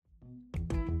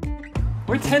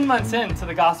We're 10 months into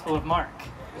the Gospel of Mark,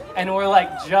 and we're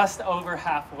like just over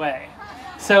halfway.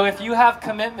 So if you have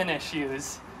commitment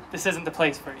issues, this isn't the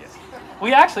place for you.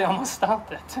 We actually almost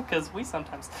stopped it, because we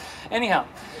sometimes... Anyhow,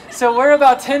 so we're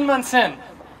about 10 months in.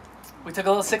 We took a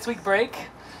little 6-week break.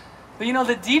 But you know,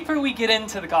 the deeper we get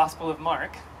into the Gospel of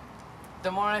Mark,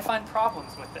 the more I find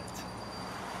problems with it.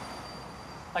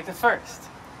 Like the first,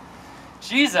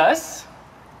 Jesus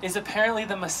is apparently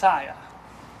the Messiah,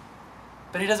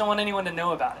 but he doesn't want anyone to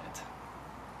know about it.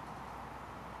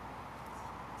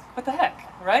 What the heck,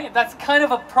 right? That's kind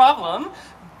of a problem.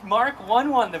 Mark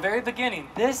 1:1, the very beginning.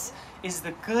 This is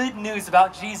the good news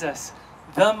about Jesus,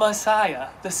 the Messiah,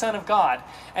 the Son of God.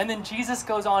 And then Jesus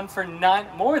goes on for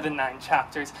more than 9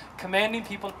 chapters, commanding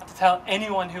people not to tell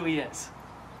anyone who he is.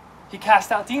 He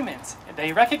cast out demons.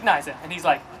 They recognize it. And he's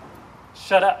like,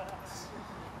 shut up.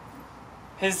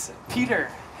 Peter,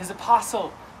 his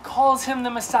apostle, calls him the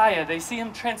Messiah. They see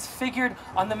him transfigured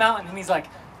on the mountain. And he's like,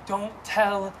 don't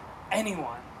tell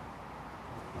anyone.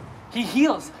 He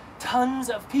heals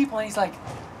tons of people. And he's like,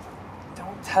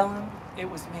 don't tell him it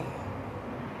was me.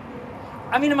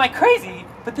 I mean, am I crazy?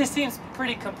 But this seems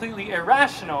pretty completely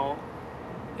irrational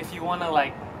if you want to,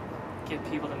 like, get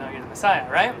people to know you're the Messiah,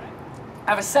 right? I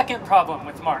have a second problem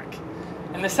with Mark.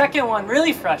 And the second one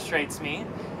really frustrates me,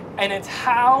 and it's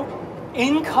how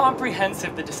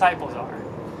incomprehensive the disciples are.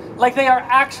 Like, they are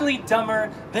actually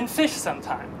dumber than fish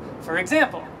sometimes. For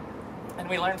example, and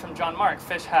we learned from John Mark,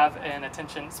 fish have an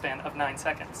attention span of 9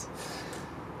 seconds.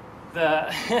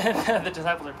 The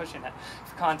disciples are pushing it.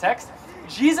 For context,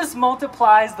 Jesus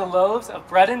multiplies the loaves of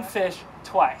bread and fish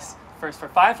twice. First for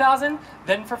 5,000,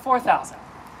 then for 4,000.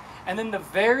 And then the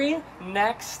very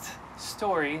next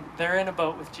story, they're in a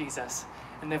boat with Jesus.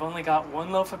 And they've only got 1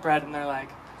 loaf of bread, and they're like,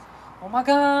 oh my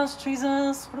gosh,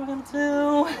 Jesus, what are we going to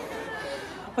do?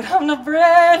 We don't have no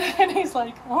bread. And he's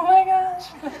like, oh my gosh.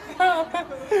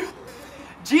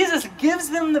 Jesus gives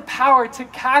them the power to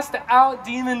cast out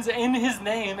demons in his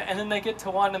name, and then they get to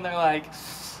one and they're like,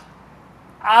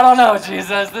 I don't know,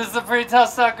 Jesus, this is a pretty tough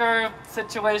sucker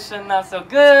situation, not so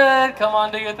good, come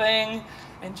on, do your thing.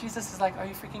 And Jesus is like, are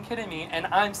you freaking kidding me? And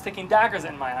I'm sticking daggers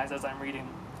in my eyes as I'm reading.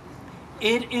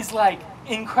 It is like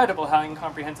incredible how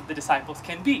incomprehensive the disciples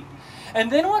can be.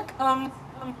 And then what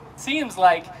seems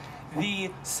like the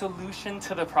solution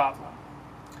to the problem.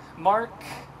 Mark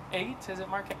 8, is it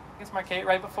Mark 8? It's Mark 8,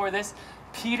 right before this.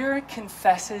 Peter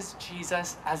confesses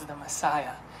Jesus as the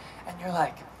Messiah. And you're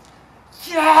like,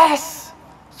 yes!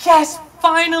 Yes,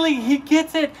 finally, he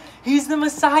gets it. He's the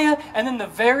Messiah. And then the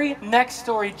very next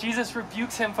story, Jesus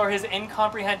rebukes him for his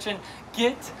incomprehension.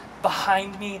 Get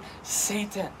behind me,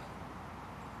 Satan.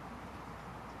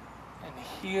 And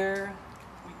here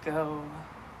we go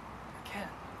again.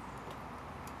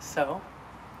 So,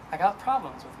 I got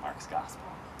problems with Mark's gospel.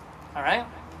 All right?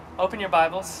 Open your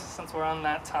Bibles, since we're on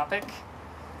that topic.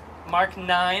 Mark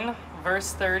 9,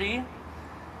 verse 30.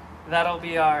 That'll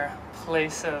be our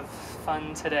place of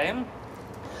fun today.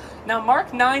 Now,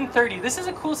 Mark 9:30, this is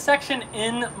a cool section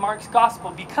in Mark's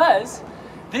gospel because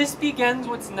this begins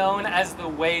what's known as the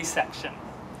way section.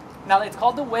 Now, it's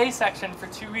called the way section for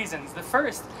 2 reasons. The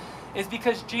first is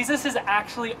because Jesus is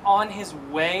actually on his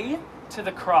way to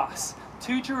the cross,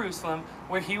 to Jerusalem,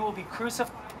 where he will be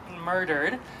crucified and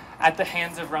murdered at the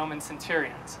hands of Roman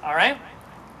centurions, all right?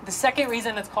 The second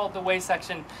reason it's called the way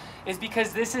section is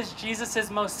because this is Jesus'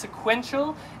 most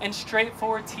sequential and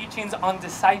straightforward teachings on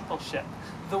discipleship,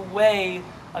 the way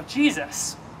of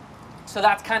Jesus. So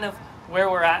that's kind of where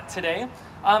we're at today.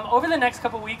 Over the next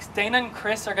couple weeks, Dana and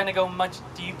Chris are going to go much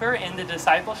deeper into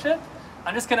discipleship.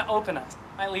 I'm just going to open us.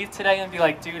 I might leave today and be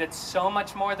like, dude, it's so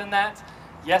much more than that.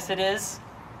 Yes, it is.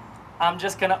 I'm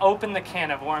just going to open the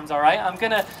can of worms, all right?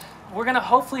 We're going to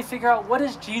hopefully figure out, what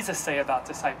does Jesus say about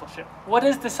discipleship? What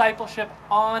does discipleship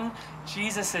on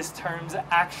Jesus' terms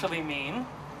actually mean?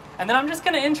 And then I'm just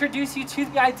going to introduce you to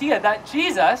the idea that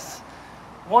Jesus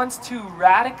wants to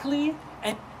radically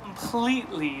and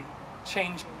completely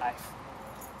change your life.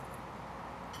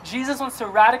 Jesus wants to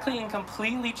radically and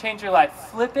completely change your life,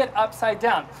 flip it upside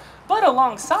down. But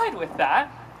alongside with that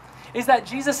is that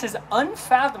Jesus is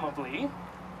unfathomably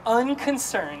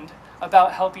unconcerned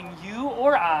about helping you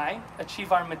or I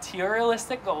achieve our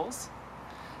materialistic goals,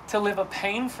 to live a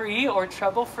pain-free or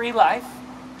trouble-free life,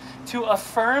 to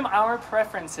affirm our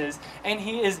preferences, and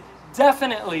he is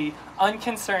definitely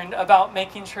unconcerned about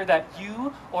making sure that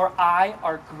you or I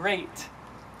are great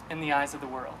in the eyes of the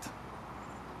world.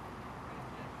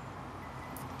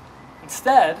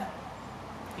 Instead,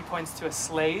 he points to a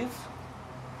slave,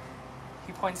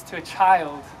 he points to a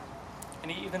child, and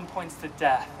he even points to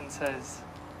death and says,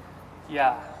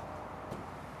 yeah,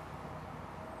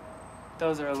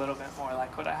 those are a little bit more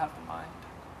like what I have in mind.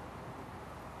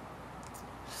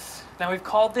 Now, we've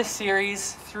called this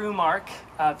series through Mark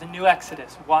the New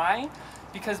Exodus. Why?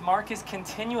 Because Mark is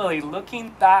continually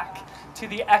looking back to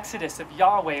the Exodus of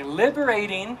Yahweh,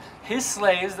 liberating his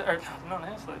slaves, or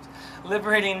not his slaves,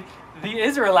 liberating the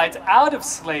Israelites out of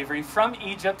slavery from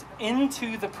Egypt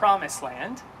into the Promised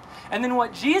Land. And then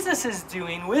what Jesus is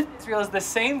doing with Israel is the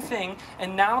same thing,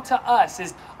 and now to us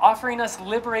is offering us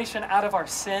liberation out of our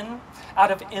sin, out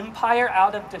of empire,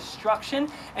 out of destruction,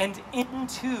 and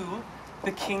into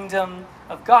the kingdom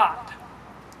of God.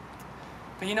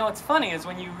 But you know what's funny is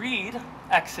when you read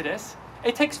Exodus,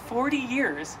 it takes 40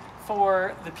 years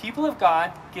for the people of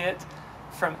God to get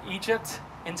from Egypt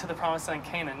into the Promised Land,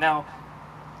 Canaan. Now,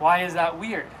 why is that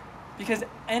weird? Because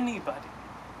anybody,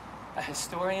 a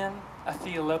historian, a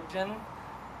theologian,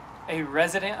 a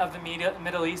resident of the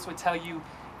Middle East would tell you,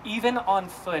 even on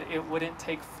foot, it wouldn't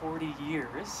take 40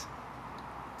 years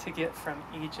to get from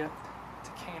Egypt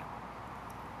to Canaan.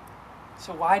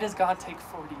 So why does God take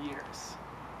 40 years?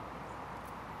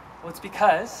 Well, it's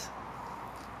because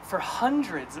for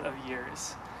hundreds of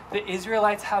years, the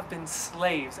Israelites have been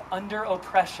slaves under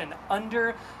oppression,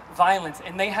 under violence,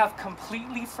 and they have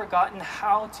completely forgotten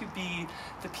how to be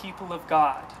the people of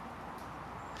God.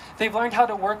 They've learned how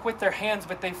to work with their hands,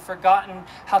 but they've forgotten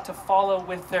how to follow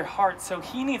with their hearts. So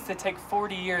he needs to take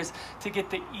 40 years to get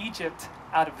the Egypt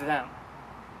out of them.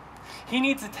 He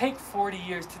needs to take 40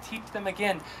 years to teach them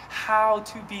again how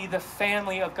to be the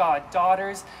family of God,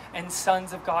 daughters and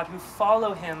sons of God who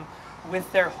follow him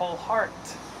with their whole heart.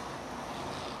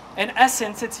 In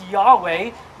essence, it's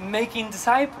Yahweh making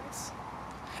disciples.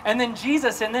 And then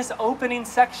Jesus, in this opening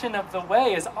section of the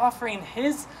way, is offering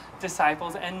his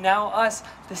disciples and now us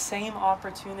the same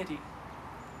opportunity.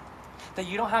 That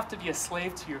you don't have to be a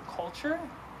slave to your culture,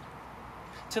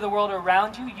 to the world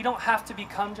around you. You don't have to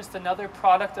become just another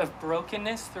product of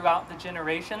brokenness throughout the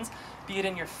generations, be it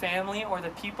in your family or the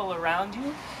people around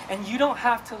you. And you don't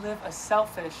have to live a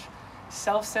selfish,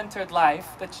 self-centered life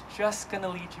that's just going to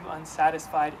lead you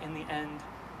unsatisfied in the end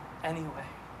anyway.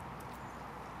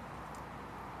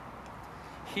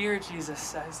 Here Jesus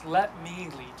says, let me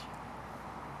lead you.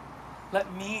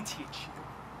 Let me teach you.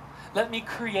 Let me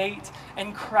create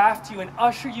and craft you and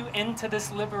usher you into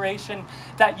this liberation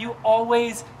that you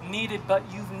always needed, but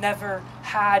you've never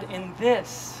had in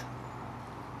this,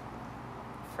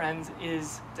 friends,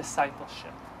 is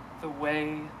discipleship, the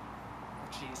way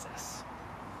of Jesus.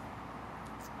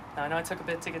 Now, I know I took a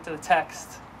bit to get to the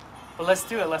text, but let's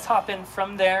do it. Let's hop in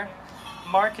from there.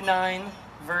 Mark 9,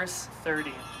 verse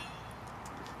 30.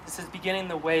 This is beginning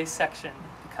the way section,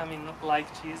 becoming like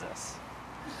Jesus.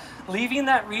 Leaving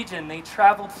that region, they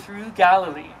traveled through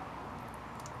Galilee.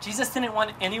 Jesus didn't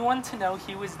want anyone to know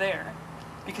he was there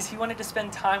because he wanted to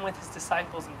spend time with his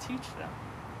disciples and teach them.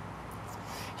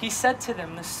 He said to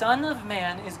them, the Son of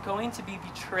Man is going to be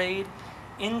betrayed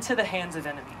into the hands of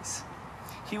enemies.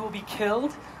 He will be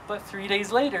killed, but 3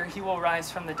 days later he will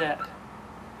rise from the dead.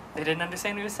 They didn't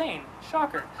understand what he was saying.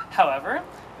 Shocker. However,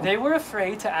 they were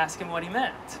afraid to ask him what he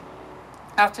meant.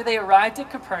 After they arrived at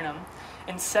Capernaum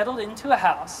and settled into a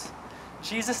house,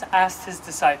 Jesus asked his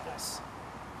disciples,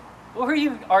 what were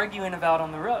you arguing about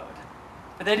on the road?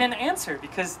 But they didn't answer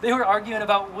because they were arguing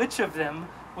about which of them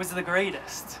was the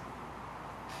greatest.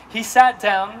 He sat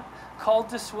down,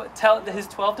 called his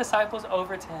 12 disciples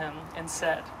over to him and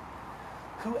said,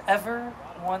 whoever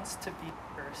wants to be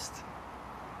first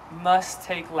must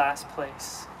take last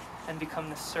place and become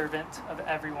the servant of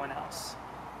everyone else.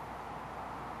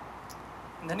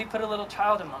 And then he put a little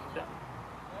child among them.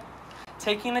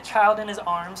 Taking the child in his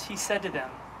arms, he said to them,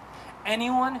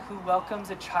 anyone who welcomes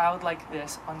a child like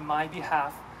this on my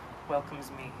behalf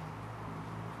welcomes me.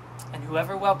 And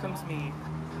whoever welcomes me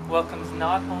welcomes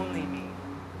not only me,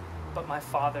 but my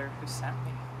Father who sent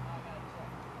me.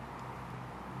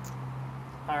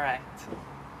 All right.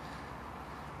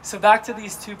 So back to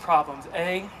these two problems.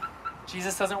 A,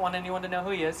 Jesus doesn't want anyone to know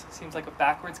who he is. Seems like a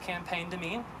backwards campaign to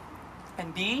me.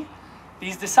 And B,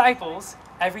 these disciples,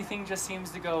 everything just seems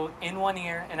to go in one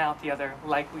ear and out the other,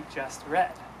 like we just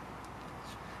read.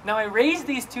 Now, I raise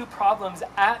these two problems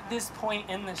at this point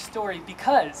in the story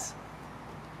because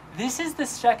this is the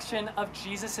section of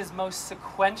Jesus' most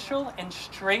sequential and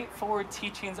straightforward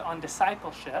teachings on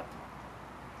discipleship,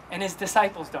 and his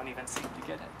disciples don't even seem to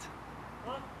get it.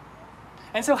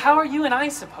 And so how are you and I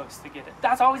supposed to get it?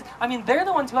 That's always, they're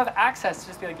the ones who have access to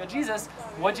just be like, oh, Jesus,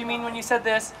 what'd you mean when you said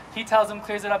this? He tells them,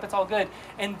 clears it up, it's all good.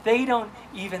 And they don't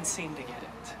even seem to get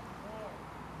it.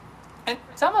 And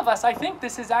some of us, I think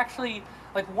this is actually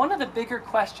like one of the bigger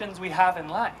questions we have in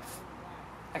life.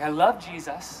 Like, I love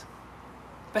Jesus,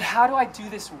 but how do I do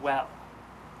this well?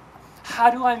 How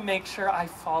do I make sure I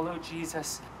follow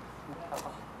Jesus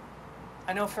well?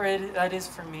 I know that is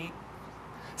for me.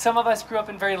 Some of us grew up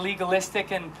in very legalistic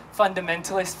and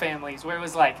fundamentalist families where it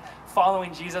was like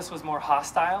following Jesus was more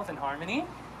hostile than harmony.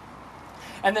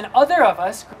 And then other of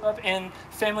us grew up in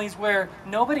families where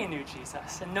nobody knew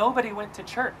Jesus and nobody went to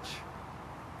church.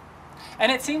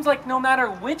 And it seems like no matter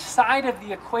which side of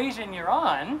the equation you're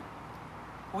on,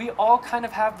 we all kind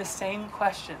of have the same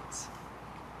questions.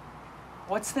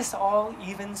 What's this all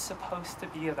even supposed to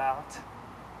be about?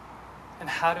 And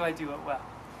how do I do it well?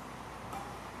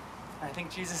 I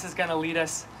think Jesus is going to lead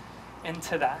us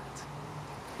into that.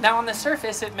 Now, on the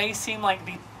surface, it may seem like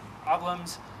these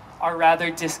problems are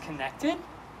rather disconnected,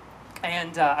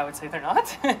 and I would say they're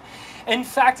not. In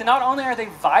fact, not only are they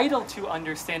vital to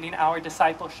understanding our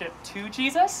discipleship to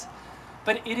Jesus,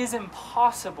 but it is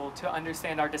impossible to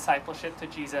understand our discipleship to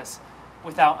Jesus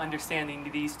without understanding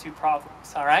these two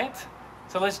problems, all right?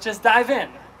 So let's just dive in.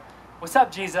 What's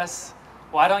up, Jesus?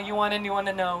 Why don't you want anyone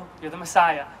to know you're the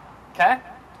Messiah? Okay?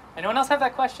 Anyone else have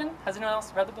that question? Has anyone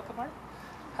else read the book of Mark?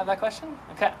 Have that question?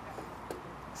 Okay.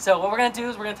 So what we're going to do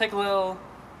is we're going to take a little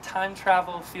time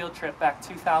travel field trip back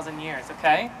 2,000 years,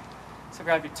 okay? So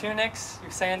grab your tunics,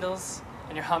 your sandals,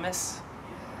 and your hummus.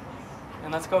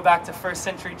 And let's go back to first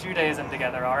century Judaism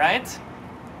together, all right?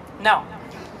 Now,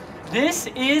 this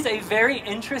is a very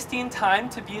interesting time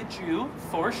to be a Jew,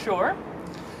 for sure.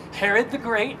 Herod the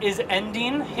Great is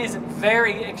ending his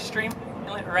very extreme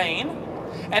violent reign.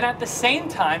 And at the same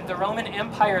time, the Roman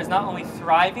Empire is not only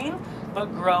thriving, but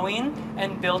growing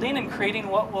and building and creating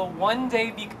what will one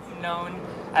day be known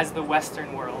as the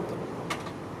Western world.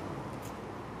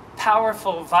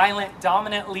 Powerful, violent,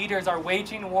 dominant leaders are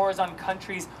waging wars on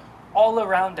countries all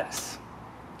around us,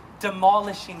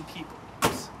 demolishing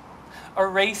peoples,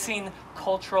 erasing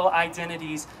cultural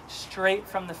identities straight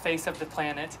from the face of the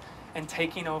planet, and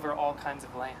taking over all kinds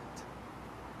of land.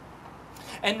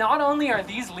 And not only are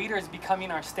these leaders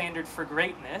becoming our standard for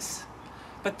greatness,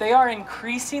 but they are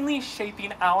increasingly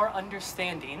shaping our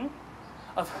understanding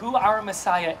of who our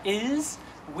Messiah is,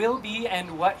 will be,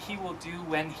 and what he will do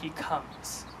when he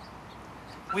comes.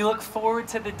 We look forward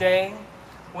to the day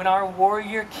when our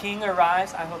warrior king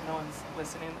arrives. I hope no one's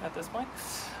listening at this point.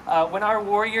 When our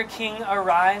warrior king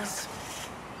arrives,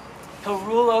 he'll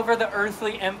rule over the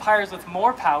earthly empires with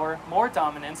more power, more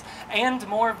dominance, and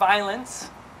more violence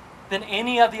than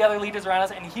any of the other leaders around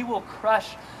us, and he will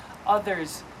crush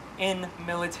others in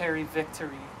military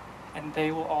victory, and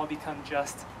they will all become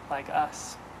just like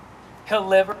us. He'll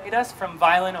liberate us from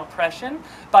violent oppression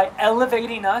by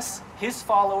elevating us, his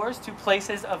followers, to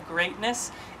places of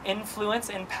greatness,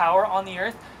 influence, and power on the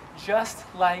earth, just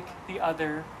like the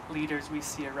other leaders we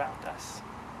see around us.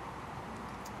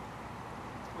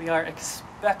 We are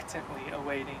expectantly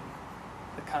awaiting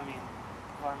the coming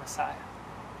of our Messiah.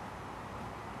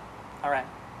 All right.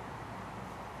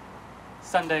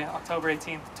 Sunday, October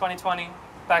 18th, 2020,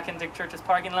 back in Dick Church's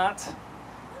parking lot.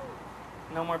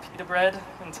 No more pita bread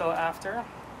until after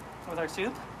with our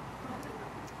soup,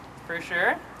 for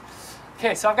sure.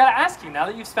 Okay, so I've got to ask you, now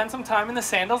that you've spent some time in the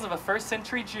sandals of a first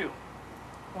century Jew,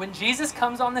 when Jesus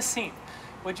comes on the scene,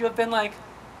 would you have been like,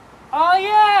 oh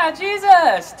yeah,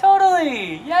 Jesus,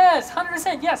 totally, yes,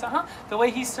 100%, yes, the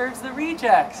way he serves the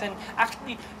rejects and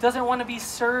actually doesn't want to be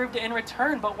served in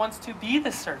return, but wants to be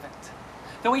the servant.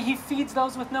 The way he feeds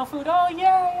those with no food, oh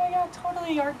yeah,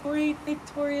 totally, our great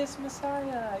victorious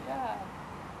Messiah, yeah.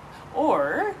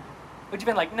 Or would you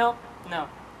have been like, no,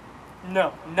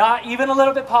 not even a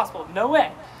little bit possible, no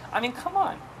way. I mean, come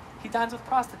on, he dines with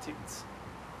prostitutes.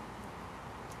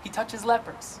 He touches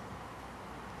lepers.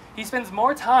 He spends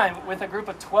more time with a group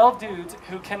of 12 dudes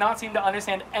who cannot seem to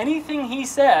understand anything he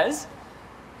says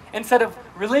instead of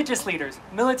religious leaders,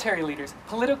 military leaders,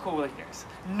 political leaders.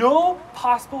 No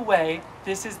possible way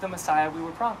this is the Messiah we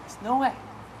were promised. No way.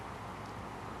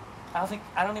 I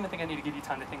don't even think I need to give you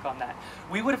time to think on that.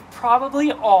 We would have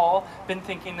probably all been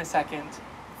thinking the second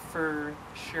for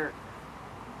sure.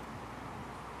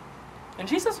 And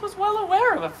Jesus was well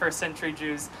aware of a first century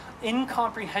Jews'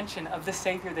 incomprehension of the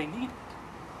Savior they needed.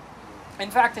 In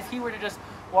fact, if he were to just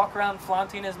walk around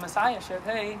flaunting his messiahship,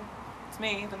 hey, it's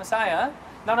me, the Messiah,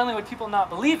 not only would people not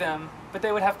believe him, but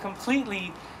they would have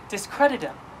completely discredited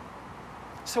him.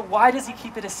 So why does he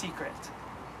keep it a secret?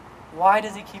 Why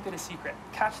does he keep it a secret?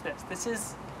 Catch this. This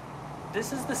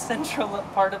is the central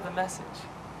part of the message.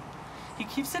 He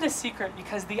keeps it a secret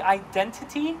because the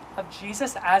identity of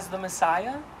Jesus as the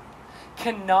Messiah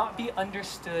cannot be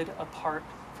understood apart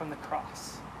from the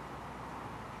cross.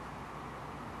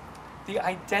 The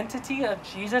identity of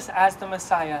Jesus as the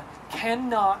Messiah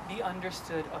cannot be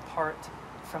understood apart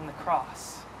from the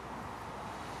cross.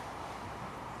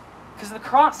 Because the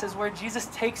cross is where Jesus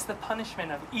takes the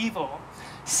punishment of evil,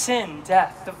 sin,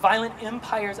 death, the violent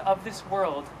empires of this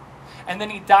world, and then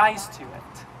he dies to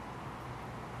it.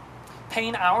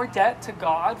 Paying our debt to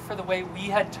God for the way we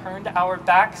had turned our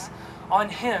backs on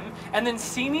him, and then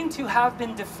seeming to have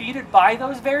been defeated by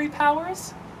those very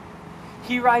powers,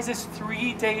 he rises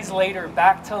 3 days later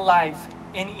back to life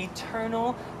in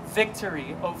eternal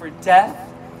victory over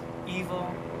death,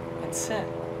 evil, and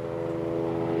sin.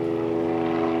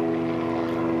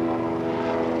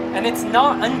 And it's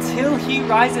not until he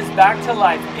rises back to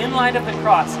life in light of the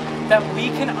cross that we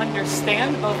can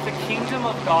understand both the kingdom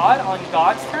of God on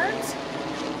God's terms,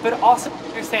 but also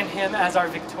understand him as our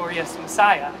victorious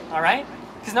Messiah, all right?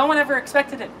 Because no one ever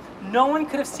expected it. No one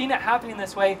could have seen it happening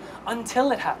this way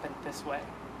until it happened this way.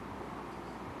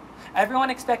 Everyone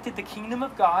expected the kingdom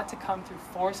of God to come through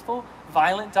forceful,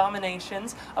 violent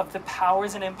dominations of the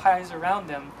powers and empires around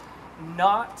them,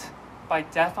 not by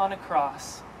death on a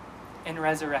cross and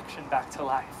resurrection back to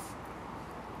life.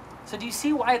 So do you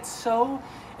see why it's so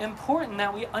important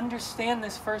that we understand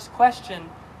this first question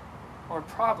or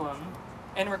problem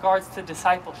in regards to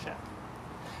discipleship?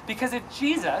 Because if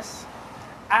Jesus,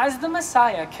 as the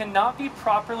Messiah, cannot be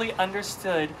properly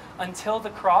understood until the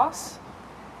cross,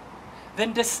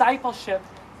 then discipleship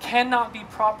cannot be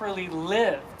properly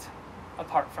lived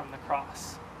apart from the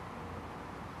cross.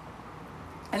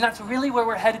 And that's really where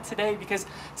we're headed today, because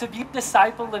to be a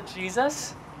disciple of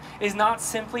Jesus is not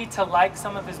simply to like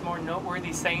some of his more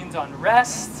noteworthy sayings on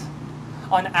rest,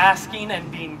 on asking and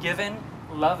being given.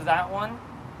 Love that one.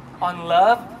 On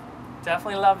love,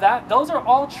 definitely love that. Those are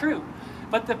all true.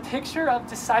 But the picture of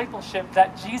discipleship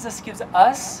that Jesus gives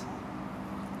us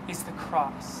is the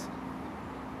cross.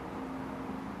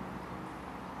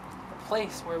 The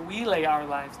place where we lay our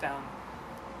lives down,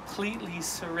 completely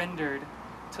surrendered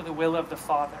to the will of the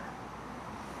Father.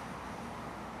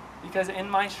 Because in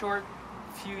my short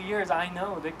few years, I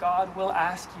know that God will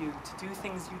ask you to do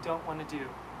things you don't want to do.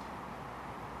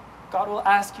 God will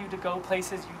ask you to go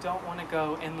places you don't want to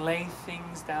go and lay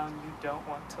things down you don't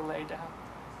want to lay down.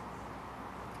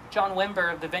 John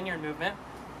Wimber of the Vineyard Movement,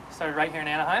 started right here in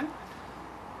Anaheim,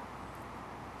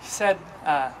 he said,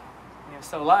 he was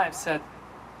still alive, said,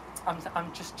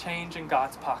 I'm just change in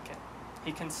God's pocket.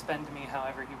 He can spend me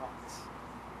however he wants.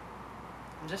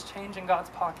 I'm just change in God's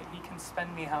pocket. He can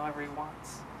spend me however he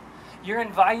wants. You're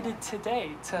invited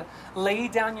today to lay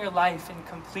down your life in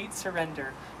complete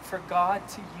surrender for God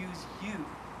to use you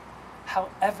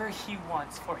however he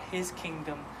wants for his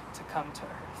kingdom to come to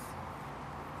earth.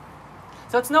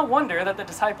 So it's no wonder that the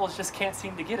disciples just can't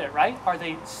seem to get it, right? Are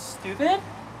they stupid?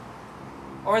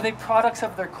 Or are they products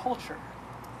of their culture?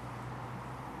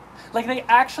 Like, they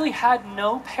actually had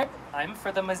no paradigm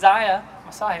for the Messiah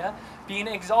being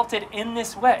exalted in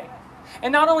this way.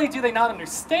 And not only do they not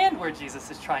understand where Jesus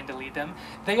is trying to lead them,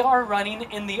 they are running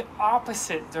in the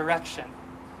opposite direction,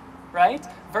 right?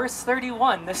 Verse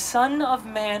 31, the Son of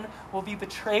Man will be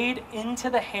betrayed into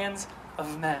the hands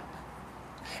of men.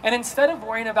 And instead of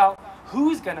worrying about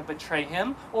who's going to betray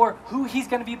him or who he's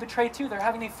going to be betrayed to, they're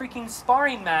having a freaking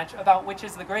sparring match about which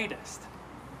is the greatest.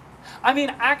 I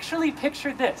mean, actually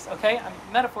picture this, okay? I'm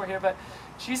metaphor here, but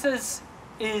Jesus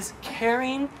is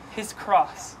carrying his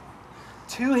cross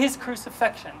to his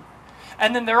crucifixion.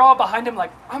 And then they're all behind him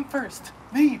like, I'm first.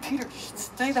 Me, Peter,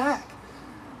 stay back.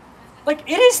 Like,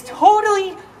 it is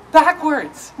totally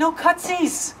backwards. No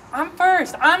cutsies. I'm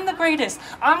first. I'm the greatest.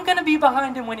 I'm going to be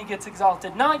behind him when he gets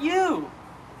exalted, not you.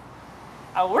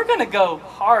 We're going to go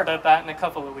hard at that in a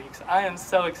couple of weeks. I am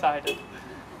so excited.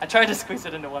 I tried to squeeze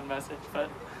it into one message, but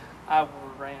I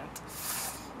will rant.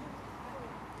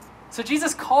 So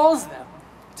Jesus calls them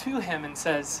to him and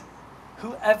says,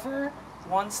 whoever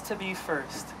wants to be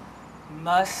first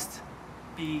must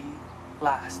be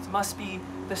last, must be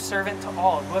the servant to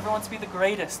all. Whoever wants to be the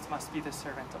greatest must be the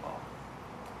servant of all.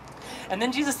 And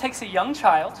then Jesus takes a young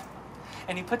child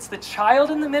and he puts the child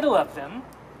in the middle of them.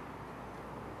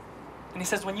 And he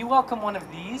says, when you welcome one of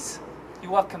these,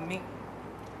 you welcome me.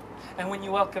 And when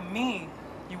you welcome me,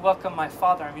 you welcome my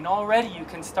Father. I mean, already you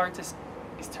can start to see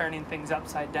he's turning things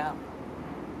upside down.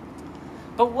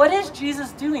 But what is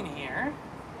Jesus doing here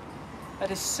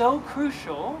that is so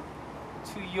crucial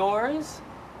to yours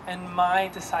and my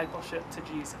discipleship to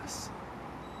Jesus?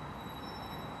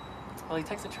 Well, he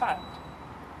takes a child.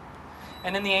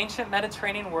 And in the ancient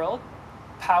Mediterranean world,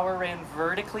 power ran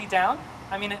vertically down.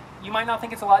 I mean, you might not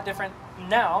think it's a lot different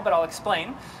now, but I'll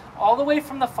explain. All the way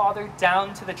from the father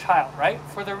down to the child, right?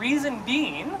 For the reason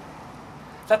being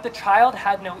that the child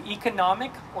had no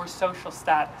economic or social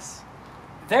status.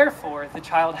 Therefore, the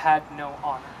child had no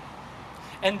honor.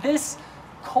 And this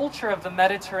culture of the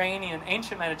Mediterranean,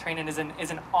 ancient Mediterranean, is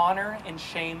an honor and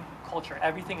shame culture.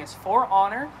 Everything is for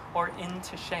honor or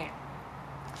into shame.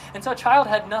 And so a child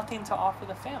had nothing to offer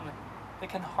the family. They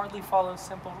can hardly follow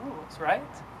simple rules, right?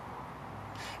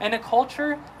 And in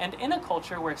a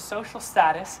culture where social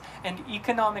status and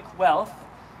economic wealth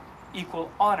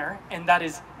equal honor, and that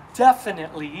is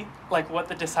definitely like what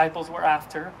the disciples were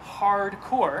after,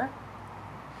 hardcore,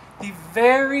 the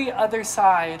very other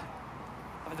side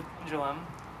of the pendulum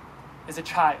is a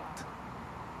child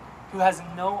who has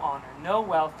no honor, no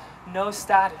wealth, no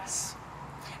status.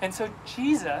 And so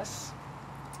Jesus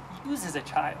uses a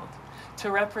child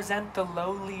to represent the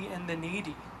lowly and the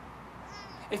needy.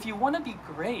 If you want to be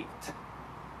great,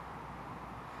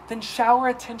 then shower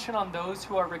attention on those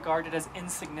who are regarded as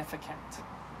insignificant,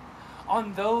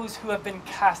 on those who have been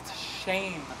cast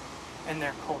shame in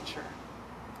their culture.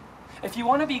 If you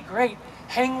want to be great,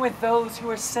 hang with those who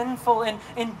are sinful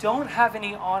and don't have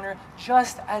any honor,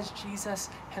 just as Jesus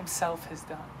himself has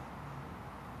done.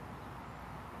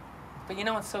 But you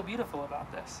know what's so beautiful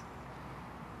about this?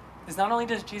 Is not only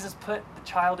does Jesus put the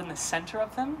child in the center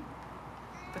of them,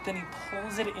 but then he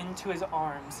pulls it into his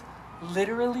arms,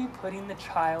 literally putting the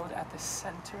child at the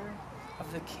center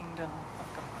of the kingdom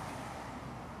of God.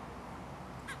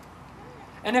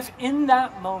 And if in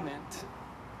that moment,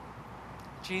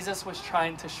 Jesus was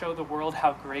trying to show the world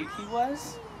how great he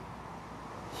was,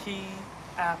 he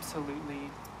absolutely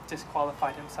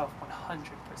disqualified himself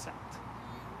 100%.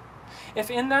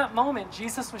 If in that moment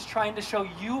Jesus was trying to show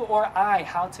you or I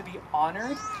how to be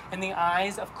honored in the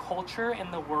eyes of culture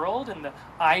in the world and the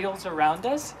idols around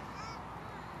us,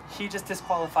 he just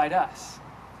disqualified us.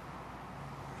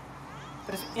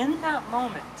 But if in that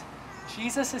moment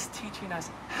Jesus is teaching us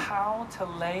how to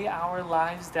lay our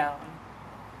lives down,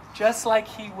 just like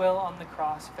he will on the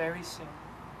cross very soon,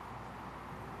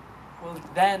 well,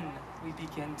 then we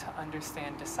begin to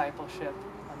understand discipleship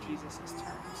on Jesus'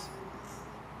 terms.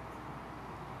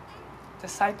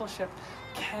 Discipleship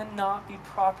cannot be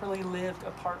properly lived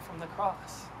apart from the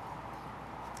cross.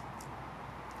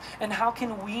 And how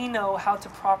can we know how to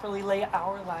properly lay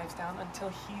our lives down until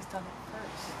he's done it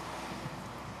first?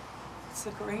 It's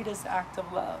the greatest act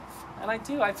of love. And I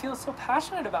feel so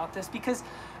passionate about this because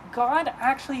God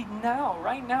actually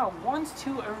right now, wants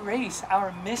to erase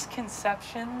our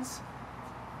misconceptions,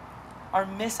 our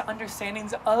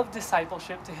misunderstandings of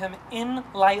discipleship to him in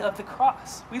light of the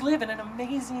cross. We live in an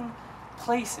amazing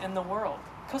place in the world.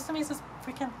 Costa Mesa is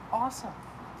freaking awesome.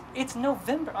 It's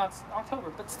November, it's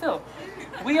October, but still.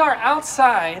 We are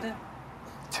outside,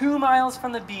 2 miles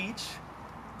from the beach,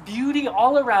 beauty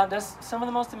all around us, some of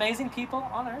the most amazing people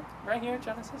on earth, right here at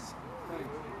Genesis.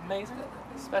 Amazing,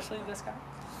 especially this guy.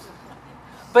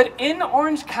 But in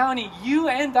Orange County, you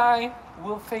and I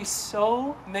will face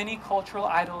so many cultural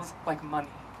idols like money,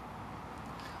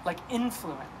 like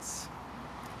influence,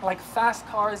 like fast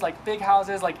cars, like big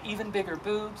houses, like even bigger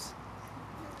boobs.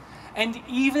 And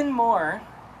even more,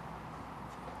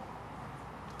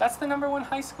 that's the #1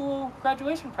 high school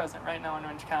graduation present right now in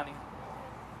Orange County.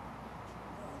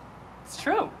 It's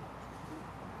true.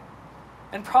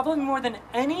 And probably more than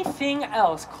anything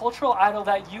else, cultural idol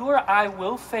that you or I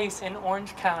will face in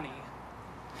Orange County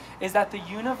is that the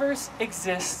universe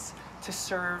exists to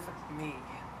serve me.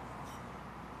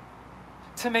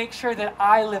 To make sure that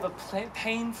I live a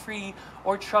pain-free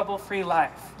or trouble-free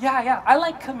life. Yeah, I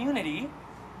like community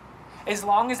as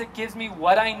long as it gives me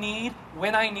what I need,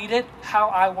 when I need it, how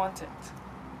I want it.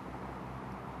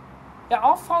 Yeah,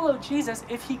 I'll follow Jesus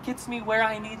if he gets me where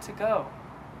I need to go.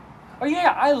 Or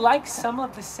yeah, I like some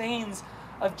of the sayings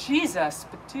of Jesus,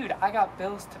 but dude, I got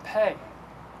bills to pay.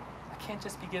 I can't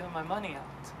just be giving my money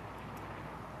out.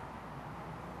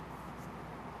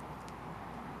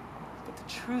 But the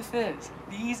truth is,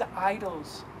 these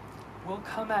idols will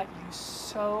come at you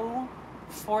so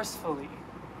forcefully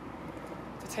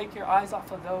to take your eyes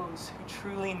off of those who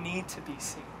truly need to be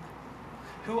seen,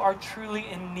 who are truly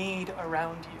in need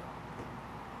around you.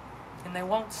 And they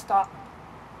won't stop.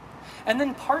 And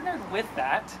then partnered with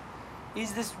that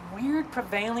is this weird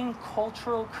prevailing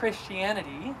cultural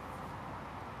Christianity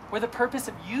where the purpose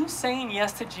of you saying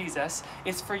yes to Jesus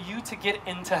is for you to get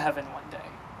into heaven one day.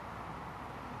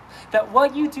 That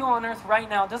what you do on earth right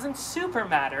now doesn't super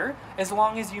matter as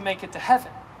long as you make it to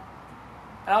heaven.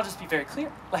 And I'll just be very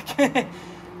clear.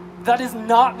 That is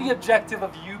not the objective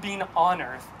of you being on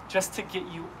earth just to get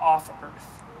you off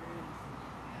earth.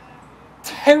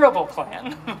 Terrible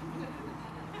plan.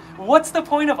 What's the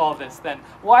point of all this then?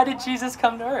 Why did Jesus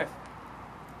come to earth?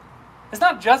 It's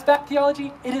not just bad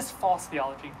theology, it is false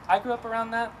theology. I grew up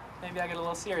around that. Maybe I get a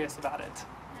little serious about it.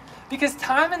 Because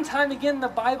time and time again, the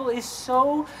Bible is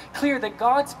so clear that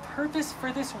God's purpose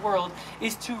for this world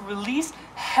is to release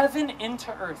heaven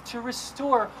into earth, to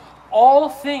restore all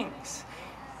things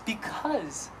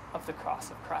because of the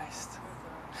cross of Christ.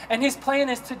 And his plan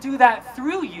is to do that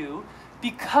through you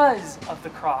because of the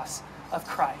cross of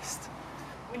Christ.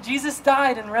 When Jesus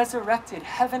died and resurrected,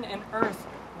 heaven and earth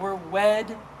were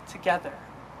wed together.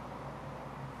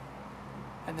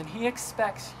 And then he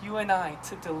expects you and I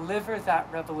to deliver that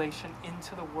revelation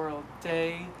into the world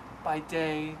day by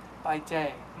day by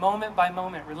day, moment by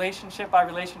moment, relationship by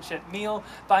relationship, meal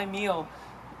by meal.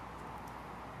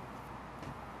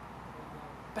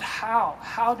 But how?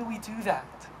 How do we do that?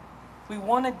 We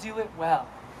want to do it well.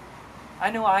 I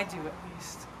know I do at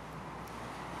least.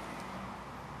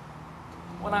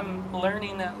 What I'm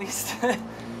learning, at least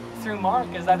through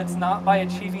Mark, is that it's not by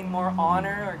achieving more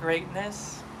honor or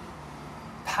greatness,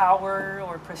 power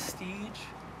or prestige,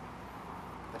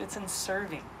 but it's in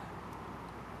serving.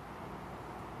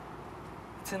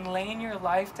 It's in laying your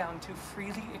life down to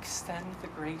freely extend the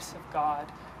grace of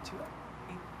God to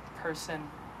every person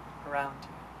around you.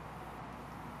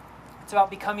 It's about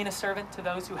becoming a servant to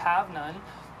those who have none,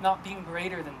 not being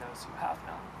greater than those who have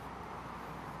none.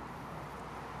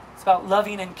 It's about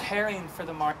loving and caring for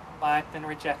the marginalized and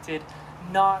rejected,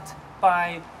 not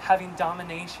by having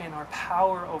domination or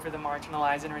power over the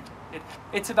marginalized and rejected.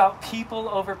 It's about people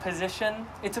over position.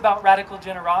 It's about radical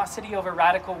generosity over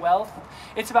radical wealth.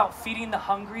 It's about feeding the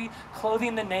hungry,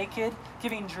 clothing the naked,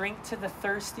 giving drink to the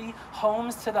thirsty,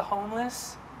 homes to the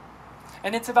homeless.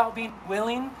 And it's about being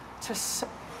willing to serve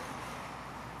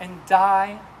and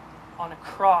die on a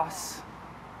cross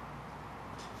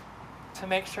to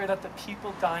make sure that the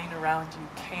people dying around you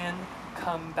can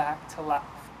come back to life.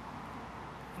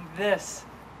 And this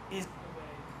is the way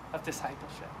of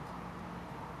discipleship.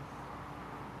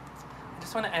 I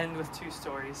just want to end with two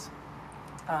stories.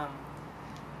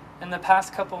 In the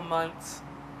past couple months,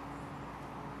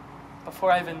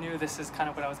 before I even knew this is kind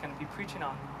of what I was going to be preaching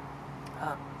on,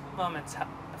 moments.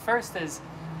 The first is,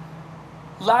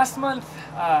 last month,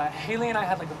 Haley and I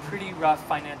had like a pretty rough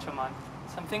financial month.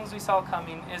 Some things we saw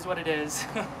coming is what it is.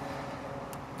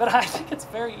 But I think it's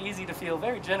very easy to feel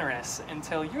very generous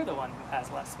until you're the one who has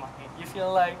less money. You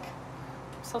feel like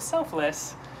so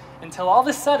selfless until all of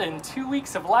a sudden 2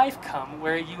 weeks of life come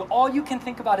where all you can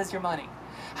think about is your money.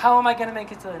 How am I going to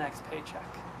make it to the next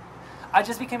paycheck? I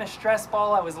just became a stress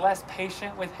ball. I was less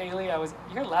patient with Haley.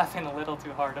 You're laughing a little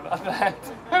too hard about that.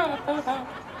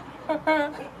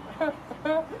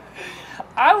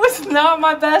 I was not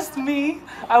my best me.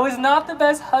 I was not the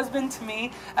best husband to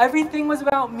me. Everything was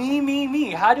about me, me,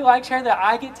 me. How do I care that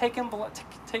I get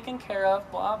taken care of,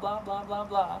 blah, blah, blah, blah,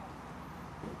 blah.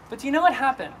 But do you know what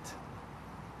happened?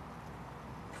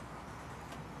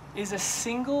 Is a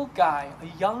single guy,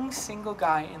 a young single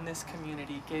guy in this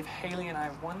community gave Haley and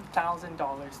I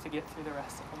 $1,000 to get through the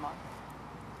rest of the month.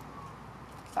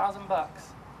 $1,000.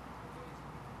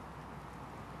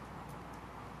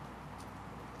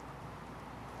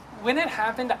 When it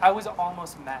happened, I was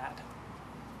almost mad.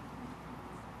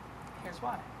 Here's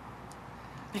why.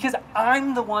 Because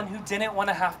I'm the one who didn't want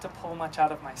to have to pull much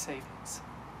out of my savings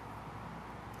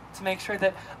to make sure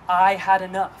that I had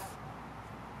enough.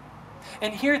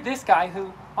 And here this guy,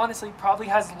 who honestly probably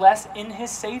has less in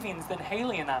his savings than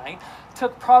Haley and I,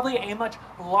 took probably a much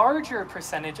larger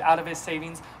percentage out of his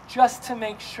savings just to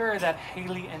make sure that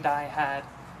Haley and I had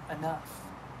enough.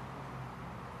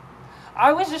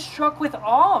 I was just struck with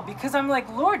awe because I'm like,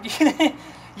 Lord,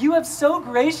 you have so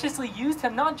graciously used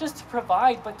him not just to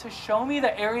provide, but to show me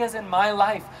the areas in my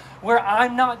life where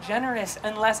I'm not generous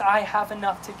unless I have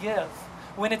enough to give.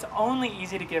 When it's only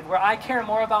easy to give, where I care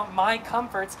more about my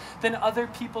comforts than other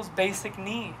people's basic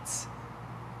needs.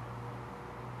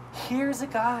 Here's a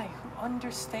guy who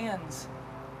understands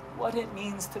what it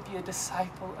means to be a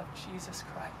disciple of Jesus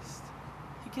Christ.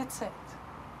 He gets it.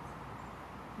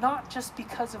 Not just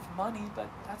because of money, but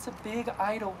that's a big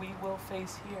idol we will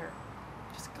face here.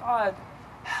 Just, God,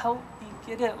 help me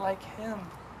get it like him,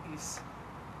 please.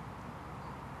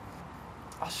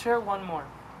 I'll share one more.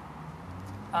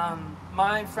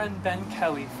 My friend Ben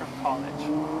Kelly from college.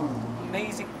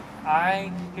 Amazing.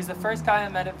 He's the first guy I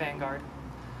met at Vanguard.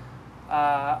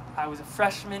 I was a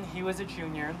freshman, he was a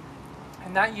junior.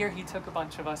 And that year he took a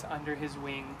bunch of us under his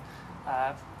wing,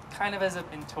 kind of as a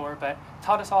mentor, but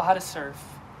taught us all how to surf.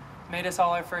 Made us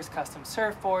all our first custom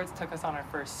surfboards, took us on our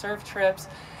first surf trips.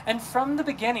 And from the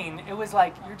beginning, it was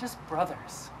like, you're just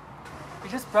brothers.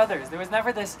 You're just brothers. There was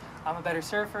never this, I'm a better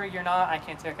surfer, you're not, I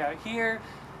can't take out here,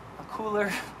 I'm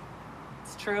cooler.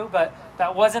 It's true, but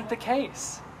that wasn't the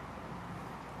case.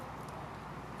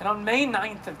 And on May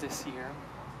 9th of this year,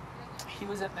 he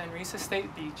was at Manresa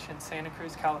State Beach in Santa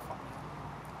Cruz, California.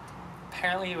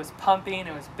 Apparently it was pumping,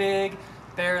 it was big,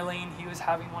 barreling. He was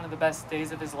having one of the best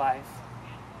days of his life.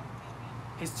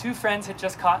 His two friends had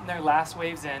just caught their last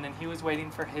waves in, and he was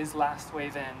waiting for his last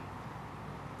wave in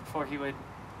before he would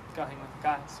go hang with the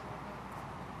guys.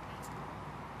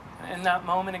 And in that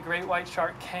moment, a great white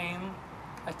shark came,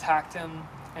 attacked him,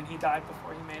 and he died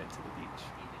before he made it to the beach.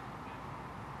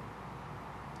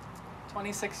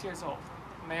 26 years old,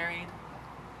 married,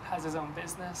 has his own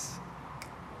business,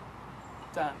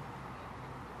 done.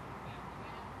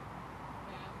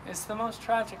 It's the most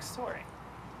tragic story.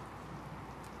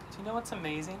 Do you know what's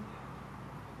amazing?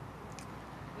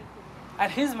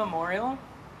 At his memorial,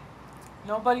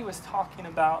 nobody was talking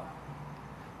about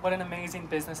what an amazing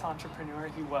business entrepreneur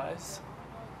he was,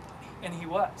 and he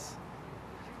was.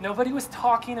 Nobody was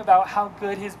talking about how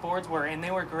good his boards were, and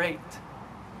they were great.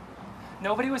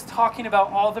 Nobody was talking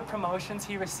about all the promotions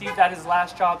he received at his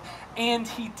last job, and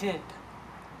he did.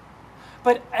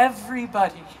 But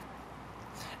everybody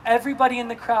in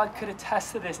the crowd could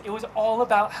attest to this. It was all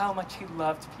about how much he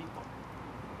loved people.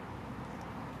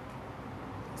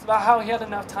 It's about how he had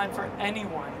enough time for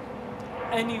anyone,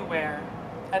 anywhere,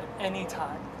 at any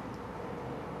time.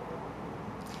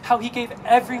 How he gave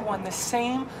everyone the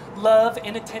same love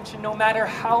and attention no matter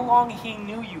how long he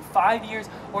knew you, 5 years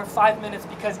or 5 minutes,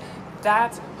 because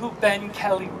that's who Ben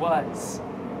Kelly was.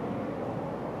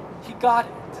 He got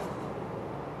it.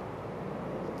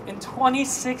 In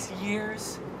 26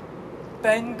 years,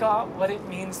 Ben got what it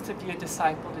means to be a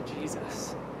disciple to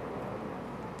Jesus.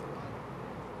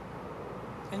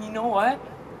 And you know what?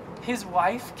 His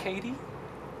wife, Katie,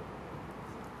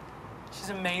 she's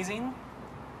amazing.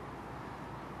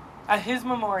 At his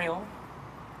memorial,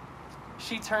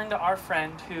 she turned to our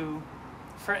friend who,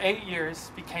 for 8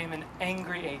 years, became an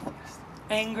angry atheist.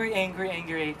 Angry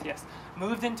atheist.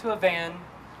 Moved into a van,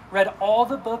 read all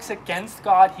the books against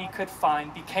God he could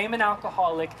find, became an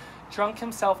alcoholic, drunk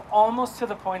himself almost to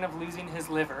the point of losing his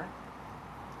liver.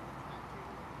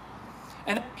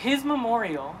 And at his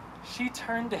memorial, she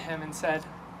turned to him and said,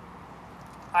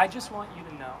 I just want you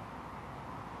to know,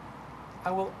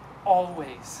 I will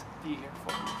always be here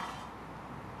for you.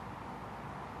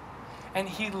 And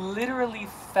he literally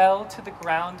fell to the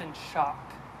ground in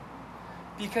shock,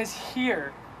 because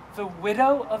here, the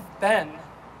widow of Ben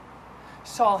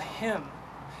saw him,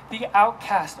 the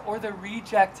outcast or the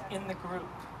reject in the group.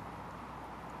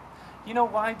 You know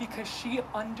why? Because she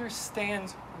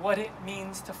understands what it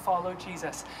means to follow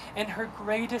Jesus. In her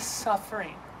greatest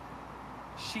suffering,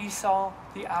 she saw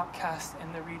the outcast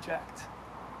and the reject.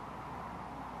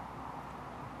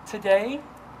 Today,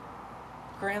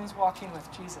 Graham's walking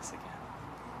with Jesus again.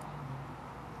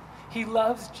 He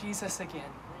loves Jesus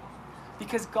again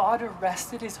because God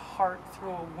arrested his heart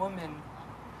through a woman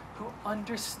who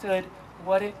understood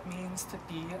what it means to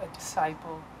be a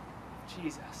disciple of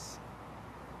Jesus.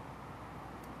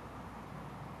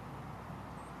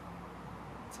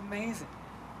 It's amazing.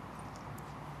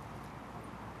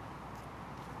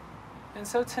 And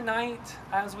so tonight,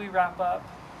 as we wrap up,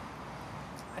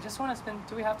 I just want to spend,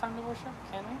 do we have time to worship?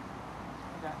 Can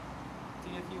we? Okay. Do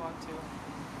if you want to.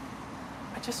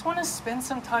 I just want to spend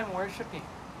some time worshiping.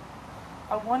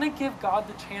 I want to give God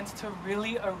the chance to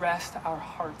really arrest our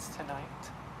hearts tonight.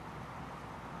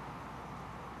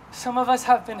 Some of us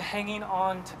have been hanging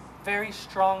on to very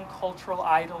strong cultural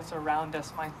idols around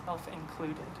us, myself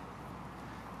included.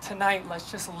 Tonight, let's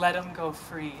just let them go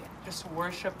free. Just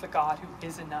worship the God who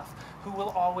is enough, who will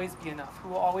always be enough, who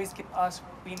will always give us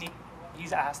what we need,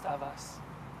 he's asked of us.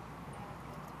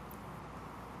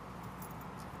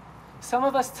 Some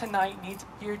of us tonight need to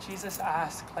hear Jesus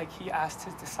ask, like he asked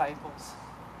his disciples,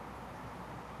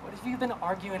 what have you been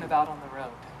arguing about on the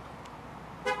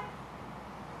road?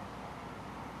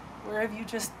 Where have you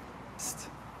just missed?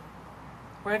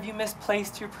 Where have you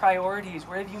misplaced your priorities?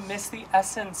 Where have you missed the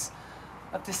essence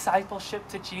of discipleship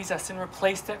to Jesus and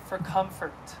replaced it for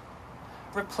comfort?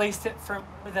 Replaced it for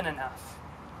more than enough?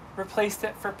 Replaced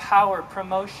it for power,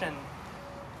 promotion,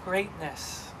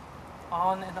 greatness,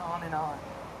 on and on and on.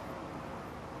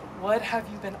 What have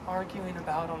you been arguing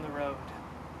about on the road?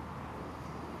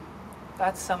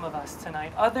 That's some of us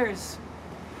tonight. Others,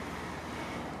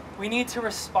 we need to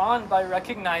respond by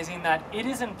recognizing that it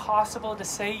is impossible to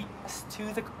say yes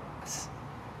to the cross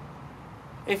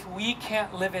if we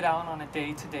can't live it out on a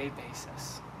day-to-day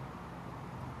basis.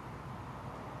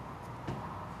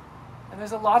 And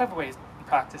there's a lot of ways we can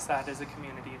practice that as a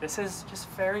community. This is just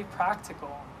very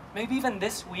practical. Maybe even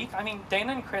this week. I mean,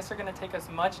 Dana and Chris are going to take us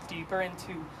much deeper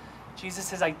into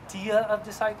Jesus' idea of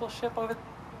discipleship over the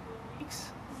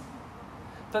weeks.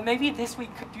 But maybe this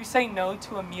week, could you say no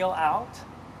to a meal out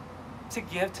to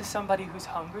give to somebody who's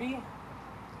hungry?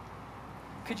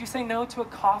 Could you say no to a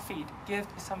coffee to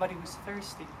give to somebody who's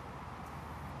thirsty?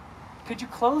 Could you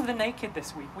clothe the naked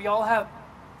this week? We all have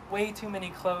way too many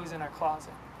clothes in our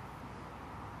closet.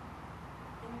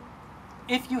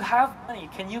 If you have money,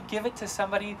 can you give it to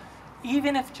somebody,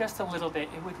 even if just a little bit?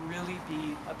 It would really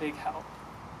be a big help.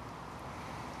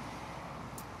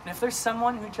 And if there's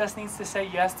someone who just needs to say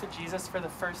yes to Jesus for the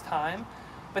first time,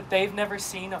 but they've never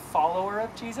seen a follower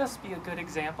of Jesus be a good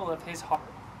example of his heart,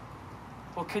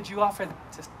 well, could you offer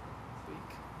that this week?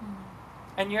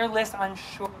 And your list, I'm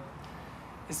sure,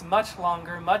 is much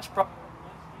longer, much broader,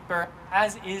 much deeper,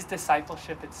 as is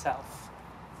discipleship itself.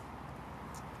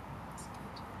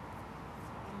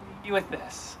 You with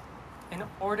this. In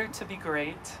order to be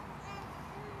great,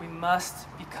 we must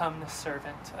become the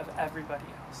servant of everybody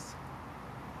else.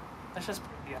 Let's just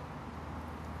pray.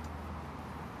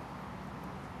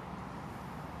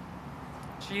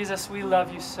 Jesus, we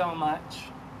love you so much.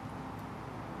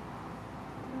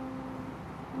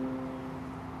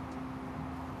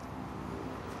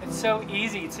 It's so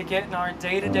easy to get in our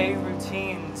day-to-day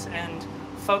routines and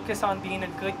focus on being a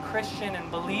good Christian and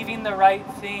believing the right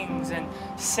things and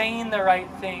saying the right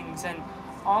things and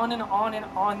on and on and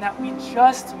on, that we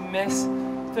just miss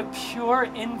the pure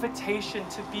invitation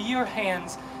to be your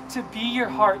hands, to be your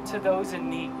heart to those in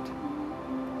need.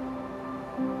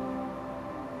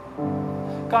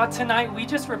 God, tonight we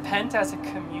just repent as a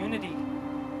community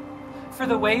for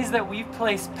the ways that we've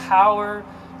placed power,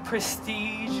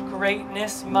 prestige,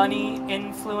 greatness, money,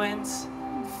 influence,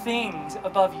 things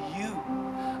above you,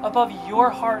 above your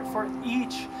heart for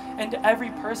each and every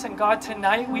person. God,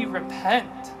 tonight we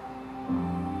repent.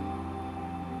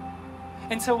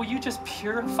 And so will you just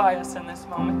purify us in this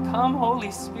moment? Come,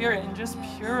 Holy Spirit, and just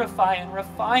purify and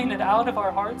refine it out of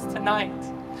our hearts tonight.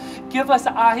 Give us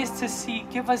eyes to see.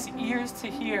 Give us ears to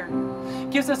hear.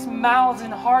 Give us mouths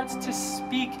and hearts to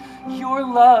speak your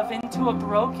love into a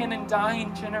broken and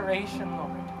dying generation,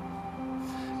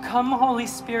 Lord. Come, Holy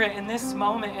Spirit, in this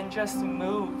moment and just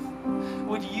move.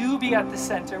 Would you be at the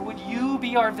center? Would you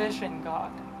be our vision,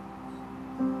 God?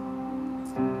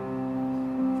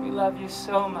 We love you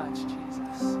so much,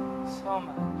 Jesus. So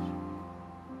much.